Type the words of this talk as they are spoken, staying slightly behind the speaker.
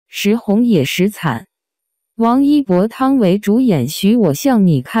时红也时惨。王一博、汤唯主演《许我向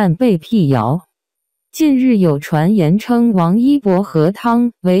你看》被辟谣。近日有传言称王一博和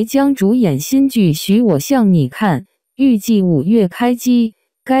汤唯将主演新剧《许我向你看》，预计5月开机。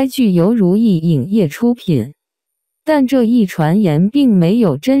该剧由如意影业出品，但这一传言并没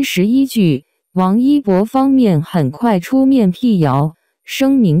有真实依据。王一博方面很快出面辟谣，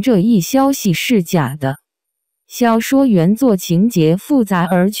声明这一消息是假的。小说原作情节复杂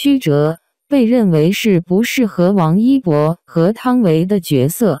而曲折，被认为是不适合王一博和汤唯的角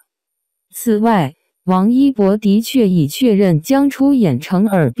色。此外，王一博的确已确认将出演成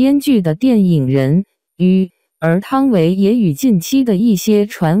耳编剧的电影人鱼，而汤唯也与近期的一些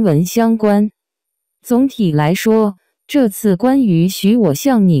传闻相关。总体来说，这次关于许我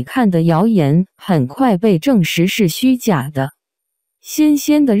向你看的谣言很快被证实是虚假的。新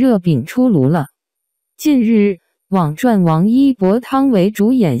鲜的热饼出炉了。近日，网传王一博、汤唯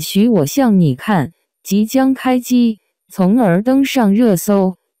主演许我向你看即将开机，从而登上热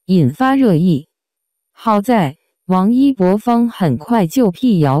搜，引发热议。好在王一博方很快就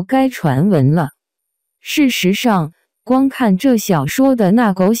辟谣该传闻了。事实上，光看这小说的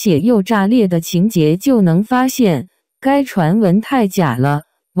那狗血又炸裂的情节就能发现，该传闻太假了，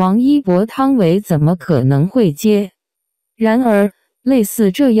王一博、汤唯怎么可能会接？然而，类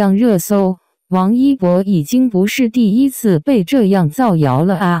似这样热搜，王一博已经不是第一次被这样造谣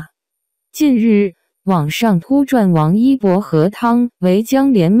了啊！近日，网上突传王一博和汤唯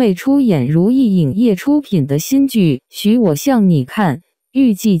将联袂出演如意影业出品的新剧《许我向你看》，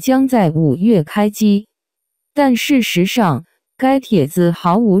预计将在5月开机。但事实上，该帖子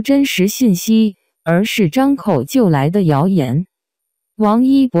毫无真实信息，而是张口就来的谣言。王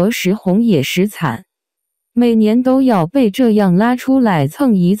一博时红也时惨，每年都要被这样拉出来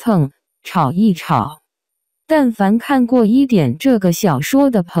蹭一蹭，炒一炒。但凡看过一点这个小说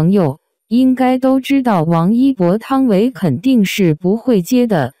的朋友，应该都知道王一博、汤唯肯定是不会接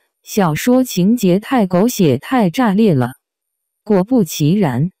的，小说情节太狗血、太炸裂了。果不其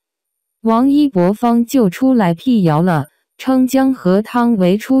然，王一博方就出来辟谣了，称将和汤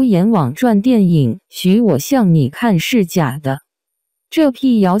唯出演网传电影《许我向你看》是假的。这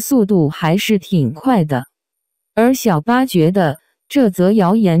辟谣速度还是挺快的。而小八觉得，这则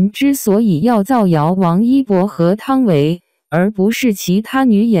谣言之所以要造谣王一博和汤唯，而不是其他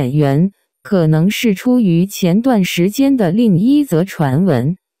女演员，可能是出于前段时间的另一则传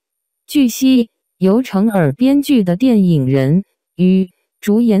闻。据悉，由成耳编剧的电影人鱼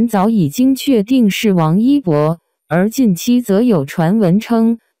主演早已经确定是王一博，而近期则有传闻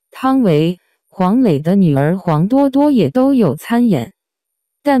称汤唯、黄磊的女儿黄多多也都有参演。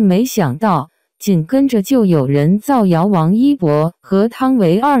但没想到，紧跟着就有人造谣王一博和汤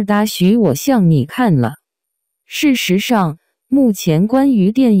唯二搭许我向你看了。事实上，目前关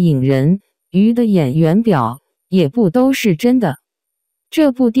于电影人鱼的演员表也不都是真的。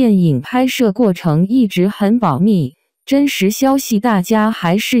这部电影拍摄过程一直很保密，真实消息大家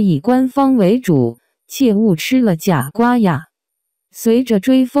还是以官方为主，切勿吃了假瓜呀。随着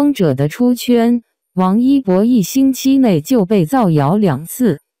追风者的出圈，王一博1星期内就被造谣2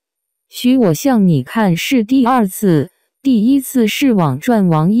次。许我向你看是第2次，第1次是网传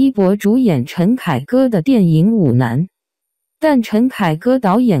王一博主演陈凯歌的电影《舞男》，但陈凯歌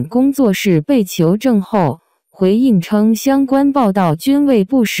导演工作室被求证后，回应称相关报道均为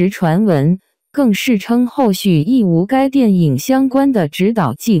不实传闻，更是称后续亦无该电影相关的指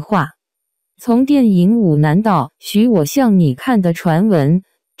导计划。从电影《舞男》到许我向你看的传闻，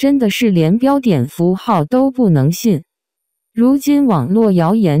真的是连标点符号都不能信。如今网络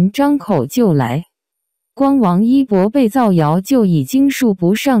谣言张口就来，光王一博被造谣就已经数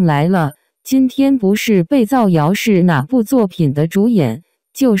不上来了。今天不是被造谣是哪部作品的主演，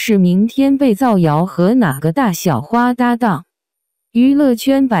就是明天被造谣和哪个大小花搭档。娱乐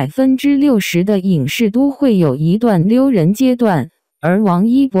圈60%的影视都会有一段溜人阶段，而王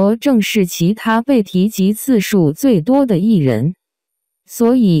一博正是其他被提及次数最多的艺人。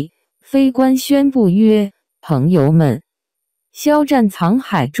所以，非官宣布约，朋友们，肖战《藏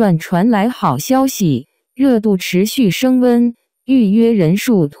海传》传来好消息，热度持续升温，预约人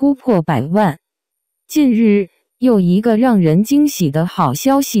数突破100万。近日，又一个让人惊喜的好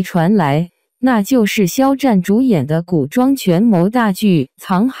消息传来，那就是肖战主演的古装权谋大剧《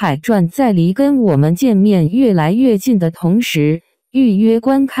藏海传》在离跟我们见面越来越近的同时，预约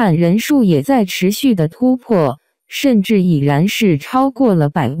观看人数也在持续的突破，甚至已然是超过了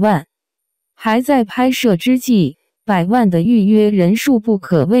100万。还在拍摄之际，100万的预约人数不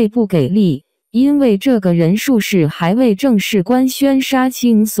可谓不给力，因为这个人数是还未正式官宣杀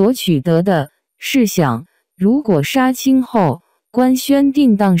青所取得的。试想，如果杀青后官宣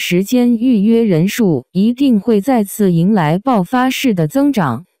定档时间，预约人数一定会再次迎来爆发式的增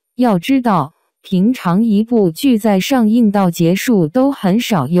长。要知道，平常一部剧在上映到结束都很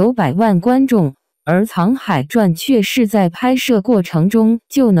少有100万观众，而《藏海传》却是在拍摄过程中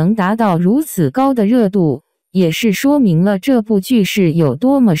就能达到如此高的热度，也是说明了这部剧是有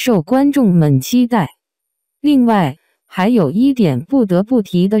多么受观众们期待。另外，还有一点不得不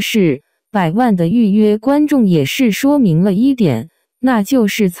提的是，100万的预约观众也是说明了一点，那就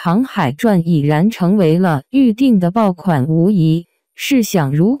是《藏海传》已然成为了预定的爆款无疑。试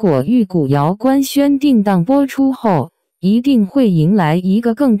想，如果玉骨遥官宣定档播出后，一定会迎来一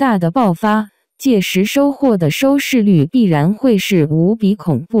个更大的爆发，届时收获的收视率必然会是无比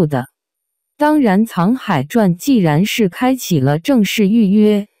恐怖的。当然，《藏海传》既然是开启了正式预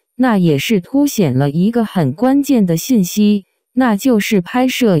约，那也是凸显了一个很关键的信息，那就是拍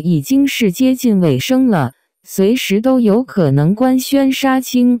摄已经是接近尾声了，随时都有可能官宣杀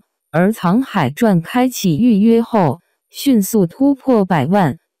青。而《藏海传》开启预约后，迅速突破100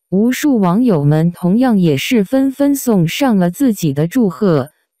万，无数网友们同样也是纷纷送上了自己的祝贺。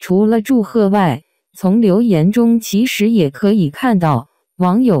除了祝贺外，从留言中其实也可以看到，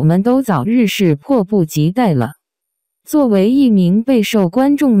网友们都早日是迫不及待了。作为一名备受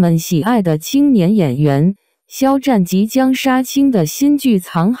观众们喜爱的青年演员，肖战即将杀青的新剧《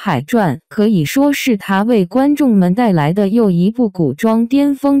藏海传》可以说是他为观众们带来的又一部古装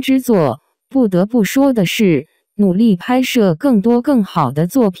巅峰之作。不得不说的是，努力拍摄更多更好的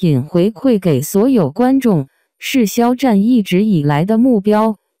作品回馈给所有观众，是肖战一直以来的目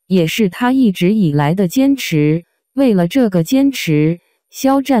标，也是他一直以来的坚持。为了这个坚持，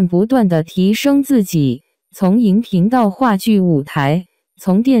肖战不断地提升自己，从荧屏到话剧舞台，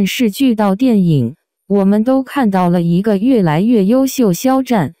从电视剧到电影，我们都看到了一个越来越优秀肖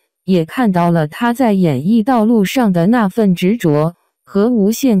战，也看到了他在演艺道路上的那份执着和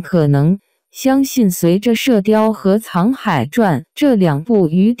无限可能。相信随着《射雕》和《藏海传》这2部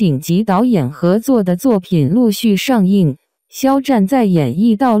与顶级导演合作的作品陆续上映，肖战在演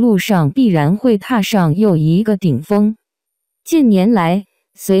艺道路上必然会踏上又一个顶峰。近年来，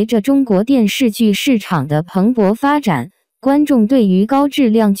随着中国电视剧市场的蓬勃发展，观众对于高质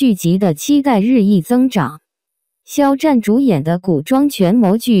量剧集的期待日益增长。肖战主演的古装权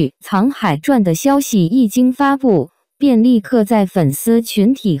谋剧《藏海传》的消息一经发布，便立刻在粉丝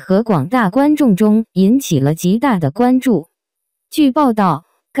群体和广大观众中引起了极大的关注。据报道，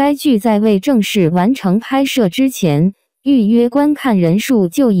该剧在未正式完成拍摄之前，预约观看人数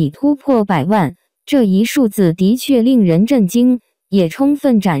就已突破100万，这一数字的确令人震惊，也充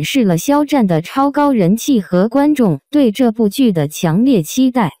分展示了肖战的超高人气和观众对这部剧的强烈期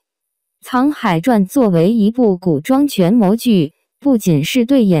待。《藏海传》作为一部古装权谋剧，不仅是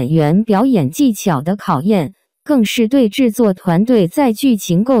对演员表演技巧的考验，更是对制作团队在剧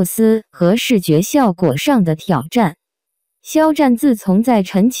情构思和视觉效果上的挑战。肖战自从在《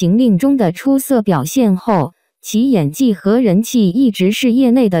陈情令》中的出色表现后，其演技和人气一直是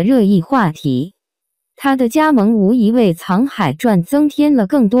业内的热议话题。他的加盟无疑为《藏海传》增添了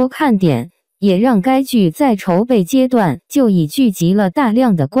更多看点，也让该剧在筹备阶段就已聚集了大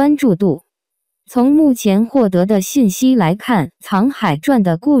量的关注度。从目前获得的信息来看，《藏海传》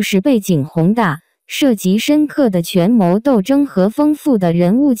的故事背景宏大，涉及深刻的权谋斗争和丰富的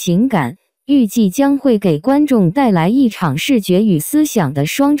人物情感，预计将会给观众带来一场视觉与思想的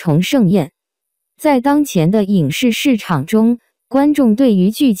双重盛宴。在当前的影视市场中，观众对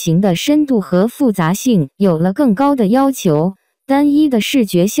于剧情的深度和复杂性有了更高的要求，单一的视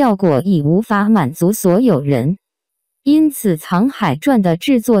觉效果已无法满足所有人。因此，《藏海传》的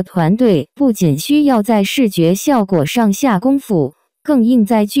制作团队不仅需要在视觉效果上下功夫，更应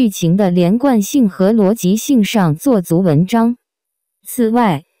在剧情的连贯性和逻辑性上做足文章。此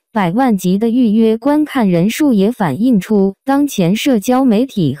外，100万级的预约观看人数也反映出当前社交媒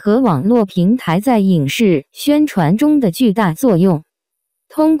体和网络平台在影视宣传中的巨大作用。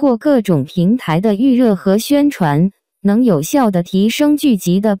通过各种平台的预热和宣传，能有效地提升剧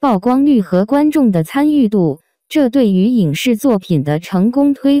集的曝光率和观众的参与度，这对于影视作品的成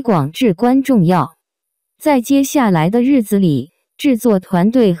功推广至关重要。在接下来的日子里，制作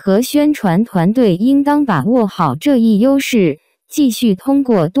团队和宣传团队应当把握好这一优势，继续通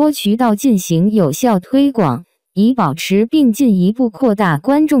过多渠道进行有效推广，以保持并进一步扩大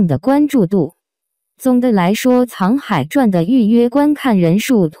观众的关注度。总的来说，《藏海传》的预约观看人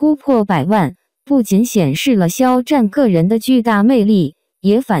数突破100万，不仅显示了肖战个人的巨大魅力，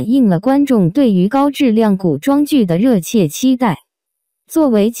也反映了观众对于高质量古装剧的热切期待。作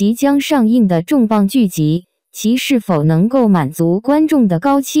为即将上映的重磅剧集，其是否能够满足观众的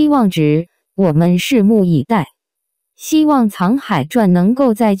高期望值，我们拭目以待。希望《藏海传》能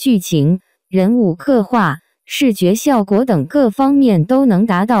够在剧情、人物刻画、视觉效果等各方面都能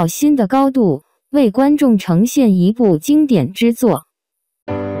达到新的高度，为观众呈现一部经典之作。